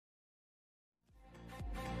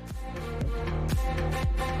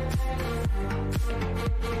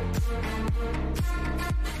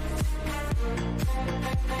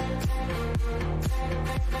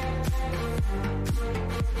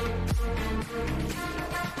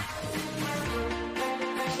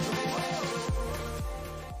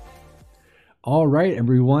All right,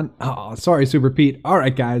 everyone. Oh, sorry, Super Pete. All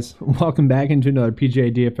right, guys. Welcome back into another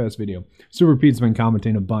PGA DFS video. Super Pete's been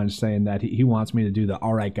commenting a bunch saying that he wants me to do the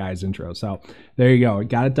all right, guys intro. So there you go.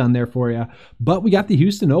 Got it done there for you. But we got the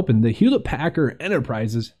Houston Open, the Hewlett Packard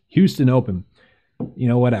Enterprises Houston Open. You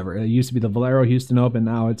know, whatever. It used to be the Valero Houston Open.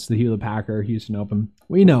 Now it's the Hewlett Packard Houston Open.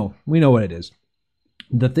 We know what it is.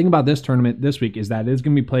 The thing about this tournament this week is that it's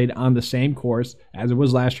going to be played on the same course as it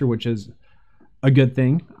was last year, which is a good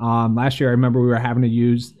thing. Last year, I remember we were having to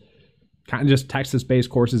use kind of just Texas-based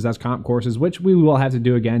courses as comp courses, which we will have to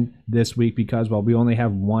do again this week because, well, we only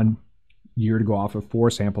have 1 year to go off of for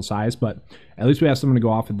sample size, but at least we have something to go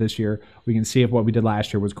off of this year. We can see if what we did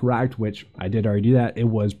last year was correct, which I did already do that. It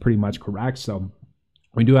was pretty much correct, so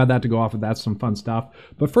we do have that to go off of. That's some fun stuff.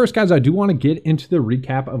 But first, guys, I do want to get into the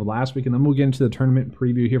recap of last week, and then we'll get into the tournament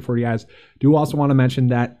preview here for you guys. Do also want to mention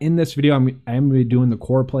that in this video, I am going to be doing the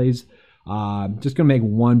core plays. Just going to make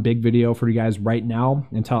one big video for you guys right now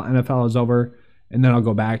until NFL is over, and then I'll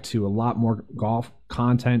go back to a lot more golf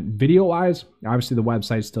content video-wise. Obviously, the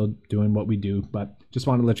website's still doing what we do, but just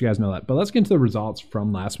wanted to let you guys know that. But let's get into the results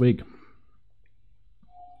from last week.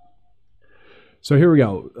 So here we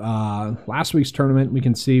go. Last week's tournament, we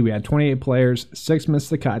can see we had 28 players, 6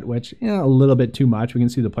 missed the cut, which, you know, a little bit too much. We can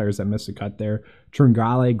see the players that missed the cut there.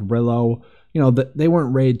 Tringale, Grillo, you know, they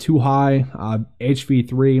weren't rated too high.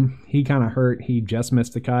 HV3, he kind of hurt. He just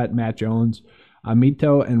missed the cut. Matt Jones,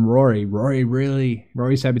 Mito, and Rory.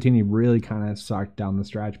 Rory Sabatini really kind of sucked down the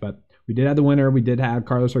stretch, but we did have the winner. We did have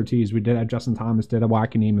Carlos Ortiz. We did have Justin Thomas, did have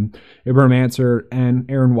Joaquin Niemann, Ibrahim Answer,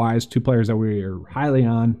 and Aaron Wise, 2 players that we were highly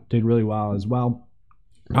on, did really well as well.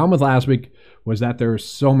 The problem with last week was that there were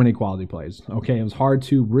so many quality plays. Okay, it was hard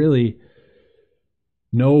to really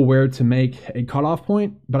know where to make a cutoff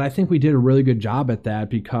point, but I think we did a really good job at that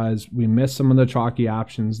because we missed some of the chalky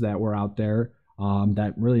options that were out there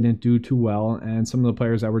that really didn't do too well, and some of the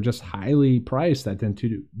players that were just highly priced that didn't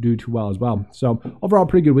do too well as well. So overall,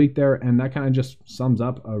 pretty good week there, and that kind of just sums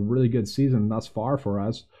up a really good season thus far for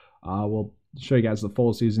us. We'll show you guys the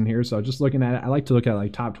full season here. So just looking at it, I like to look at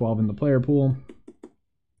like top 12 in the player pool.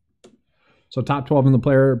 So top 12 in the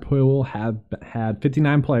player pool have had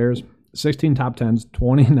 59 players, 16 top 10s,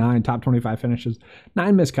 29 top 25 finishes,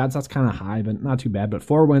 9 missed cuts. That's kind of high, but not too bad. But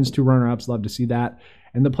 4 wins, 2 runner-ups. Love to see that.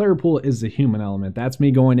 And the player pool is the human element. That's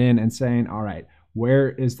me going in and saying, all right, where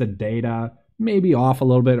is the data? Maybe off a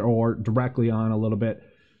little bit or directly on a little bit.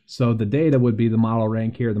 So the data would be the model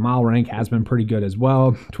rank here. The model rank has been pretty good as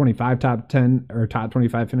well. 25 top 10 or top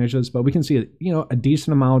 25 finishes, but we can see, you know, a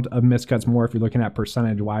decent amount of missed cuts more if you're looking at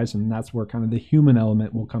percentage-wise, and that's where kind of the human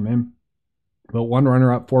element will come in. But 1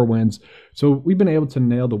 runner-up, 4 wins. So we've been able to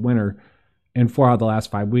nail the winner in 4 out of the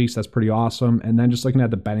last 5 weeks. That's pretty awesome. And then just looking at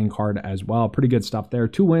the betting card as well, pretty good stuff there.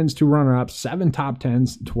 2 wins, 2 runner-ups, 7 top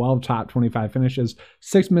 10s, 12 top 25 finishes,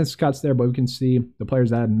 6 missed cuts there. But we can see the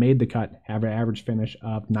players that have made the cut have an average finish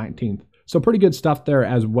of 19th. So pretty good stuff there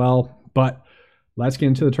as well. But let's get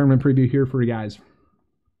into the tournament preview here for you guys.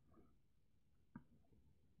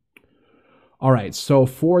 All right, so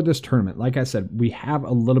for this tournament, like I said, we have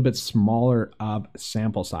a little bit smaller of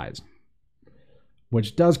sample size,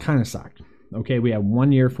 which does kind of suck. Okay, we have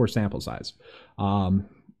 1 year for sample size.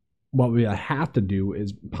 What we have to do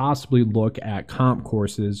is possibly look at comp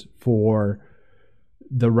courses for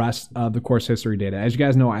the rest of the course history data. As you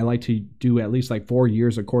guys know, I like to do at least like 4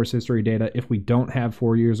 years of course history data. If we don't have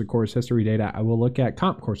 4 years of course history data, I will look at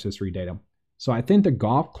comp course history data. So I think the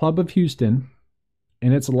Golf Club of Houston,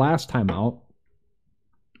 in its last time out,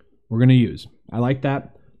 we're going to use. I like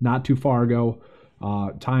that. Not too far ago,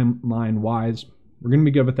 timeline-wise. We're going to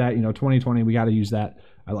be good with that. You know, 2020, we got to use that.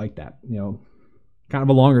 I like that. You know, kind of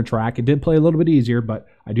a longer track. It did play a little bit easier, but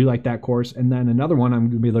I do like that course. And then another one I'm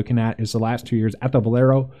going to be looking at is the last 2 years at the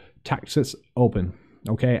Valero Texas Open.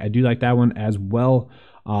 Okay, I do like that one as well.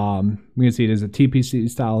 We can see it is a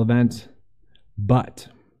TPC-style event, but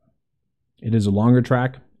it is a longer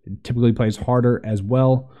track. It typically plays harder as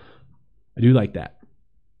well. I do like that.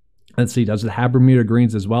 Let's see, does it have Bermuda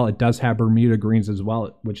greens as well? It does have Bermuda greens as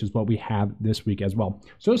well, which is what we have this week as well.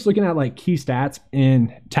 So just looking at like key stats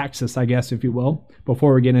in Texas, I guess, if you will,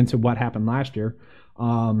 before we get into what happened last year.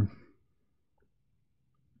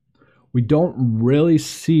 We don't really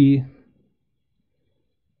see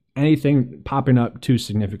anything popping up too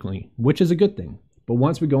significantly, which is a good thing. But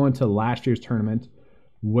once we go into last year's tournament,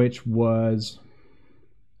 which was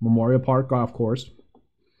Memorial Park Golf Course,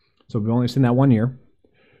 So we've only seen that 1 year.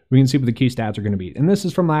 We can see what the key stats are going to be. And this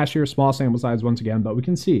is from last year, small sample size once again, but we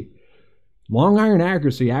can see long iron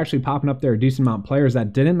accuracy actually popping up there a decent amount. Players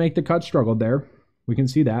that didn't make the cut struggled there. We can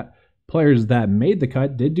see that. Players that made the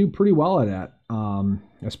cut did do pretty well at that,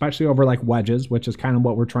 especially over like wedges, which is kind of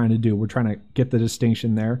what we're trying to do. We're trying to get the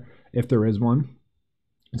distinction there, if there is one.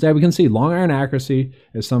 So we can see long iron accuracy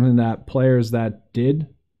is something that players that did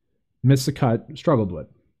miss the cut struggled with.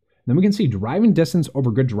 Then we can see driving distance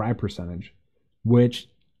over good drive percentage, which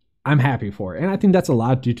I'm happy for. And I think that's a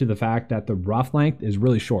lot due to the fact that the rough length is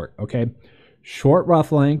really short, okay? Short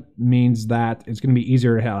rough length means that it's going to be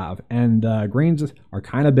easier to hit out of. And the greens are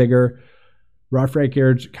kind of bigger. Rough rake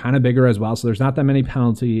areas kind of bigger as well. So there's not that many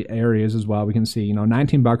penalty areas as well. We can see,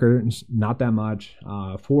 19 bunkers, not that much.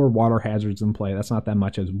 4 water hazards in play. That's not that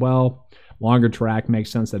much as well. Longer track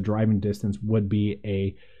makes sense that driving distance would be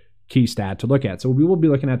a key stat to look at. So we will be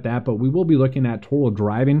looking at that, but we will be looking at total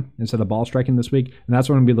driving instead of ball striking this week. And that's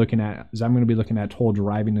what I'm going to be looking at, is I'm going to be looking at total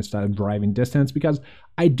driving instead of driving distance, because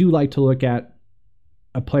I do like to look at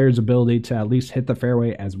a player's ability to at least hit the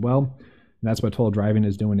fairway as well. And that's what total driving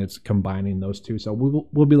is doing. It's combining those two. So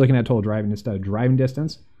we'll be looking at total driving instead of driving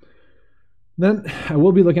distance. Then I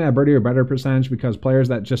will be looking at birdie or better percentage, because players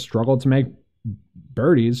that just struggled to make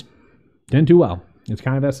birdies didn't do well. It's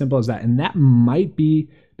kind of as simple as that. And that might be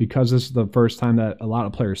because this is the first time that a lot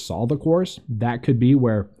of players saw the course. That could be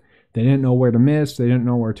where they didn't know where to miss. They didn't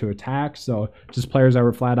know where to attack. So just players that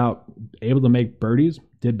were flat out able to make birdies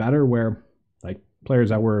did better, where like players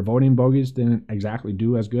that were avoiding bogeys didn't exactly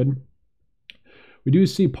do as good. We do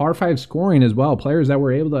see par 5 scoring as well. Players that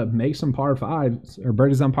were able to make some par 5s or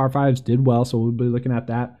birdies on par 5s did well. So we'll be looking at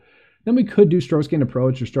that. Then we could do strokes gained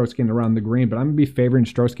approach or strokes gained around the green, but I'm going to be favoring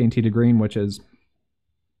strokes gained tee to green, which is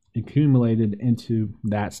accumulated into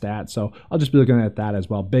that stat. So I'll just be looking at that as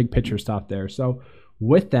well. Big picture stuff there. So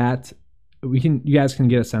with that, you guys can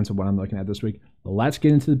get a sense of what I'm looking at this week. Let's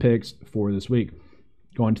get into the picks for this week.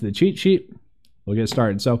 Going to the cheat sheet, we'll get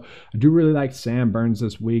started. So I do really like Sam Burns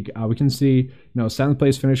this week. We can see, 7th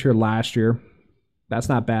place finish here last year. That's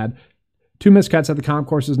not bad. 2 missed cuts at the comp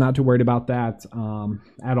courses. Not too worried about that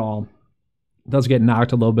at all. Does get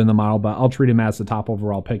knocked a little bit in the model, but I'll treat him as the top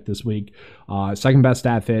overall pick this week. Second best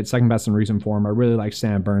stat fit, second best in recent form. I really like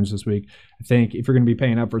Sam Burns this week. I think if you're going to be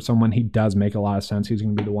paying up for someone, he does make a lot of sense. He's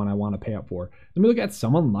going to be the one I want to pay up for. Let me look at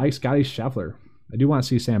someone like Scotty Scheffler. I do want to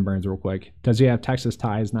see Sam Burns real quick. Does he have Texas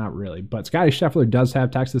ties? Not really. But Scotty Scheffler does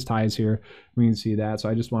have Texas ties here. We can see that. So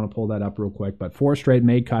I just want to pull that up real quick. But 4 straight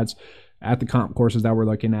made cuts at the comp courses that we're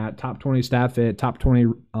looking at. Top 20 stat fit, top 20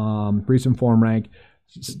 recent form rank,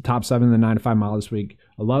 top 7 in the 9 to 5 mile this week.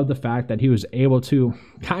 I love the fact that he was able to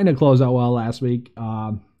kind of close out well last week.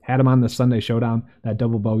 Had him on the Sunday Showdown. That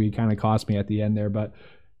double bogey kind of cost me at the end there. But,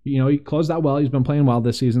 he closed out well. He's been playing well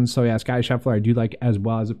this season. So, yeah, Scotty Scheffler I do like as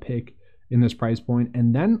well as a pick in this price point.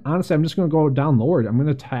 And then, honestly, I'm just going to go down lower. I'm going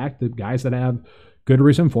to attack the guys that have good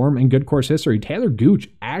recent form and good course history. Taylor Gooch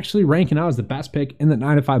actually ranking out as the best pick in the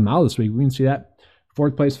 9 to 5 mile this week. We can see that.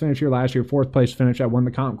 4th place finish here last year. 4th place finish at one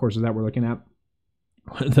of the comp courses that we're looking at.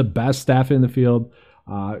 The best staff in the field.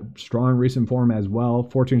 Strong recent form as well.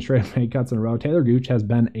 14 straight made cuts in a row. Taylor Gooch has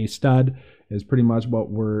been a stud, is pretty much what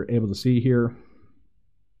we're able to see here.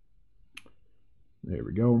 There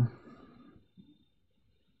we go.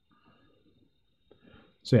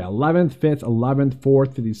 So yeah, 11th, 5th, 11th,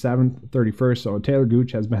 4th, 57th, 31st. So Taylor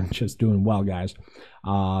Gooch has been just doing well, guys.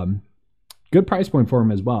 Good price point for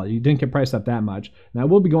him as well. He didn't get priced up that much. Now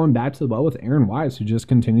we'll be going back to the well with Aaron Wise, who just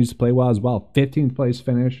continues to play well as well. 15th place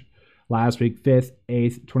finish last week, 5th,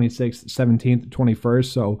 8th, 26th, 17th,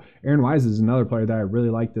 21st. So Aaron Wise is another player that I really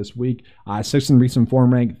like this week. 6th in recent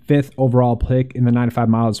form rank, 5th overall pick in the 9 to 5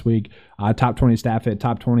 mile this week. Top 20 staff fit,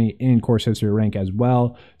 top 20 in course history rank as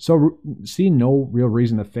well. So see no real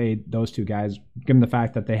reason to fade those two guys, given the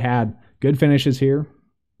fact that they had good finishes here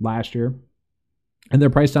last year. And they're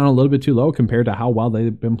priced down a little bit too low compared to how well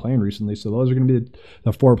they've been playing recently. So those are going to be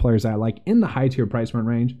the 4 players that I like in the high tier price point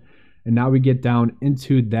range. And now we get down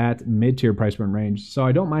into that mid-tier price point range. So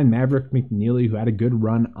I don't mind Maverick McNeely, who had a good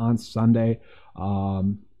run on Sunday.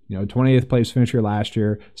 20th place finish here last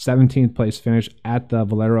year, 17th place finish at the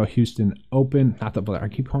Valero Houston Open. Not the Valero, I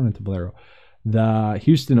keep calling it the Valero. The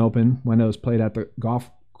Houston Open, when it was played at the Golf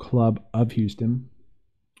Club of Houston.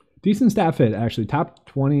 Decent stat fit, actually. Top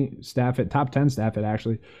 20 stat fit, top 10 stat fit,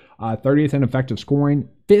 actually. 30th in effective scoring,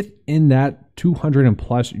 5th in that 200 and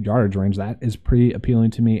plus yardage range. That is pretty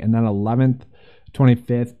appealing to me. And then 11th,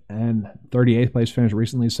 25th, and 38th place finish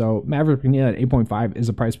recently. So Maverick McNeely at 8.5 is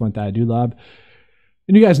a price point that I do love.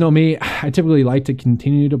 And you guys know me, I typically like to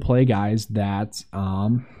continue to play guys that,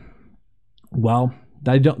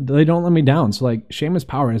 They don't let me down. So like Seamus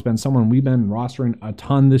Power has been someone we've been rostering a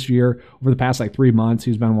ton this year. Over the past like 3 months,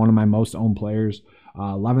 he's been one of my most owned players.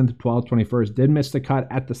 11th, 12th, 21st. Did miss the cut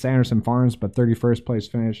at the Sanderson Farms, but 31st place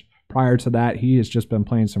finish. Prior to that, he has just been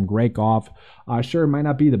playing some great golf. Sure, it might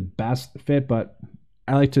not be the best fit, but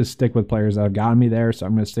I like to stick with players that have gotten me there. So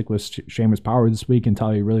I'm going to stick with Seamus Power this week until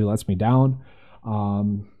he really lets me down.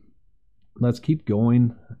 Let's keep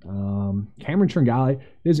going. Cameron Tringale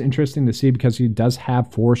is interesting to see because he does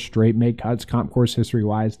have 4 straight make cuts comp course history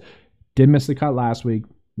wise. Did miss the cut last week.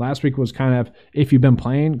 Last week was kind of, if you've been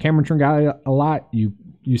playing Cameron Tringale a lot, you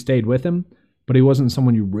stayed with him, but he wasn't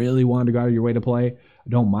someone you really wanted to go out of your way to play. I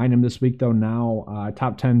don't mind him this week though. Now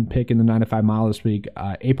top 10 pick in the 9 to 5 mile this week.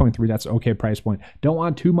 8.3, that's okay price point. Don't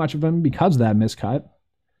want too much of him because of that miscut,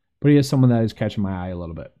 but he is someone that is catching my eye a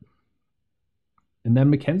little bit. And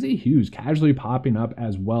then Mackenzie Hughes casually popping up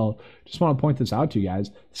as well. Just want to point this out to you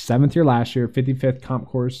guys. 7th year last year, 55th comp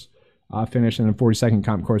course finish, and a 42nd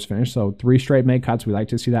comp course finish. So 3 straight make cuts. We like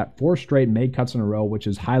to see that. 4 straight make cuts in a row, which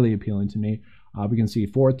is highly appealing to me. We can see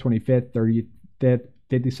 4th, 25th, 35th,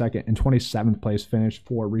 52nd, and 27th place finish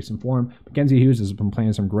for recent form. Mackenzie Hughes has been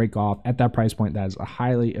playing some great golf at that price point. That is a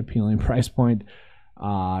highly appealing price point,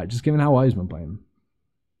 just given how well he's been playing.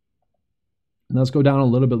 And let's go down a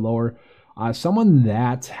little bit lower. Someone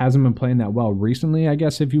that hasn't been playing that well recently, I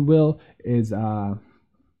guess, if you will, is, I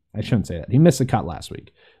shouldn't say that. He missed a cut last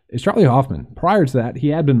week. It's Charlie Hoffman. Prior to that, he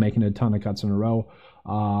had been making a ton of cuts in a row.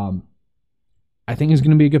 I think he's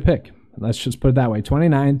going to be a good pick. Let's just put it that way.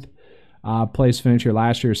 29th place finish here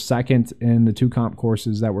last year, 2nd in the 2 comp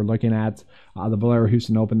courses that we're looking at. The Valero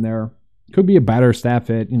Houston Open there. Could be a better stat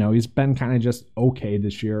fit. You know, he's been kind of just okay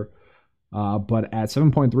this year. But at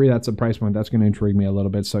 7.3, that's a price point that's going to intrigue me a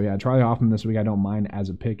little bit. So yeah, Charlie Hoffman this week I don't mind as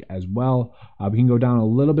a pick as well. We can go down a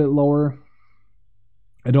little bit lower.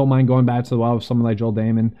 I don't mind going back to the well with someone like Joel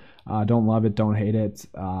Damon. Don't love it, don't hate it.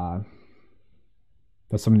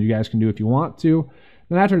 That's something you guys can do if you want to.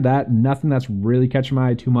 Then after that, nothing that's really catching my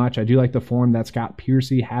eye too much. I do like the form that Scott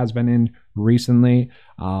Piercy has been in recently.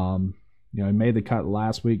 He made the cut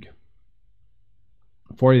last week.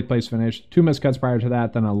 40th place finish, 2 missed cuts prior to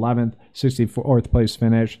that, then 11th, 64th place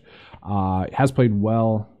finish. Has played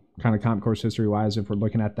well, kind of comp course history wise, if we're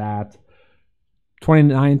looking at that.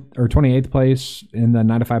 29th or 28th place in the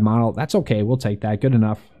 9 to 5 model. That's okay. We'll take that. Good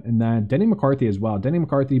enough. And then Denny McCarthy as well. Denny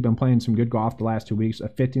McCarthy been playing some good golf the last 2 weeks. A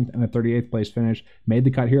 15th and a 38th place finish. Made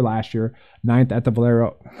the cut here last year. 9th at the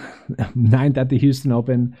Valero, 9th at the Houston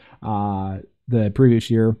Open the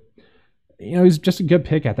previous year. You know, he's just a good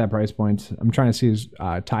pick at that price point. I'm trying to see his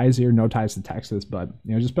ties here. No ties to Texas, but,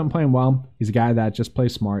 just been playing well. He's a guy that just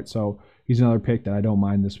plays smart, so he's another pick that I don't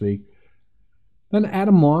mind this week. Then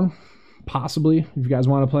Adam Long, possibly. If you guys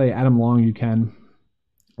want to play Adam Long, you can.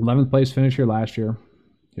 11th place finish here last year.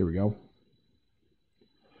 Here we go.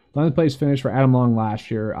 11th place finish for Adam Long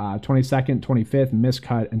last year. 22nd, 25th,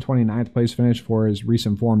 miscut, and 29th place finish for his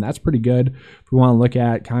recent form. That's pretty good. If we want to look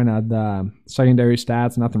at kind of the secondary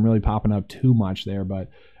stats, nothing really popping up too much there. But,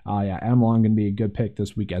 yeah, Adam Long going to be a good pick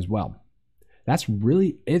this week as well. That's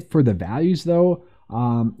really it for the values, though.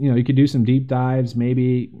 You could do some deep dives,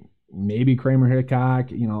 maybe Kramer Hickok,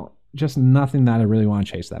 just nothing that I really want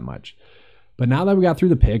to chase that much. But now that we got through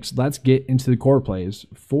the picks, let's get into the core plays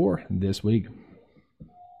for this week.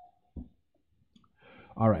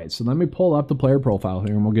 All right, so let me pull up the player profile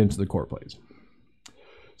here and we'll get into the core plays.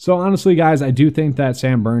 So honestly, guys, I do think that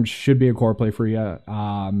Sam Burns should be a core play for you.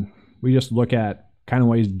 We just look at kind of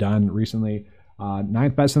what he's done recently.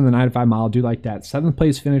 9th best in the 9 to 5 mile. Do like that. 7th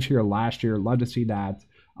place finish here last year. Love to see that.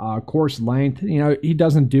 Course length, he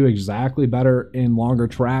doesn't do exactly better in longer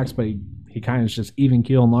tracks, but he kind of is just even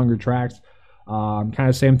keel in longer tracks. Kind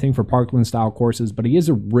of same thing for Parkland style courses, but he is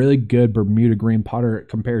a really good Bermuda green putter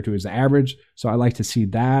compared to his average. So I like to see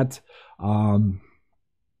that. Yeah,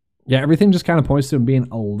 everything just kind of points to him being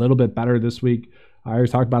a little bit better this week. I already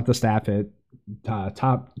talked about the stat fit,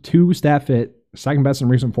 top 2 stat fit, 2nd best in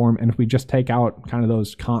recent form. And if we just take out kind of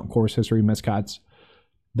those comp course history miscuts,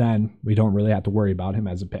 then we don't really have to worry about him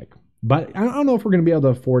as a pick. But I don't know if we're going to be able to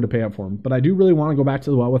afford to pay up for him. But I do really want to go back to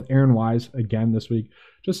the well with Aaron Wise again this week.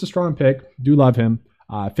 Just a strong pick. Do love him.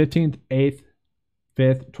 15th, 8th,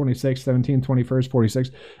 5th, 26th, 17th, 21st,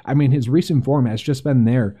 46th. I mean, his recent form has just been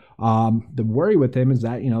there. The worry with him is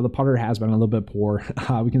that, the putter has been a little bit poor.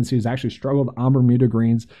 We can see he's actually struggled on Bermuda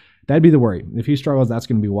greens. That'd be the worry. If he struggles, that's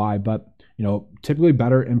going to be why. But, typically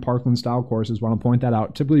better in Parkland style courses. Want to point that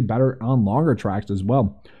out. Typically better on longer tracks as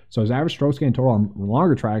well. So his average strokes gained total on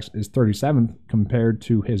longer tracks is 37th compared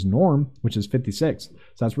to his norm, which is 56th. So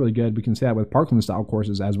that's really good. We can see that with Parkland style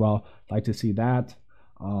courses as well. Like to see that.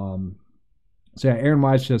 So yeah, Aaron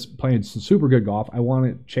Wise just playing some super good golf. I want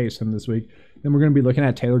to chase him this week. Then we're going to be looking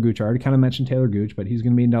at Taylor Gooch. I already kind of mentioned Taylor Gooch, but he's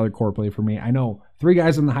going to be another core play for me. I know 3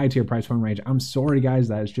 guys in the high tier price point range. I'm sorry, guys.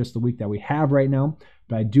 That is just the week that we have right now.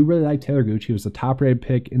 But I do really like Taylor Gooch. He was the top rated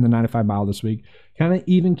pick in the 95 mile this week. Kind of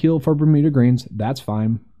even keel for Bermuda Greens. That's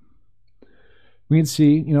fine. We can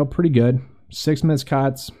see, pretty good. 6 missed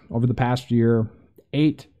cuts over the past year.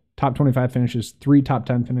 8 top 25 finishes. 3 top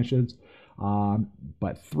 10 finishes.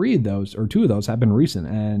 But 3 of those, or 2 of those, have been recent.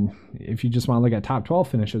 And if you just want to look at top 12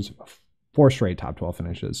 finishes, 4 straight top 12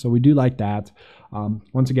 finishes. So we do like that.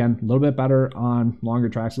 Once again, a little bit better on longer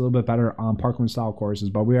tracks, a little bit better on Parkland style courses,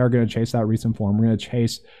 but we are going to chase that recent form. We're going to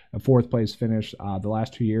chase a 4th place finish the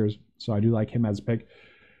last 2 years. So I do like him as a pick.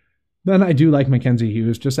 Then I do like Mackenzie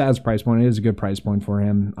Hughes, just as price point. It is a good price point for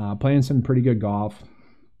him. Playing some pretty good golf.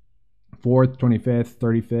 4th, 25th,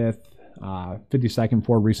 35th, 52nd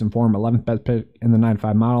for recent form, 11th best pick in the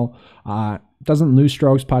 95 model. Doesn't lose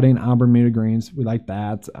strokes putting on Bermuda Greens. We like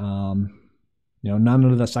that. None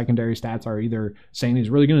of the secondary stats are either saying he's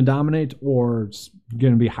really going to dominate or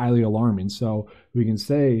going to be highly alarming. So we can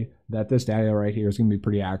say that this data right here is going to be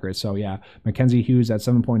pretty accurate. So yeah, Mackenzie Hughes at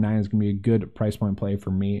 7.9 is going to be a good price point play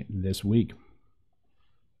for me this week.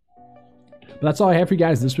 But that's all I have for you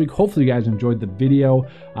guys this week. Hopefully you guys enjoyed the video.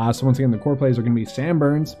 So once again, the core plays are going to be Sam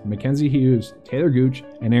Burns, Mackenzie Hughes, Taylor Gooch,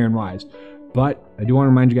 and Aaron Wise. But I do want to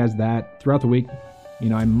remind you guys that throughout the week,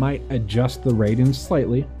 I might adjust the ratings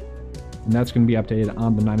slightly. And that's going to be updated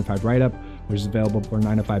on the 9to5 write-up, which is available for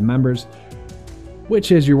 9to5 members,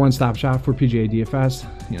 which is your one-stop shop for PGA DFS.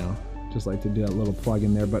 Just like to do that little plug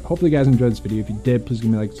in there. But hopefully you guys enjoyed this video. If you did, please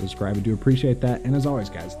give me a like and subscribe. I do appreciate that. And as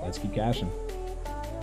always, guys, let's keep cashing.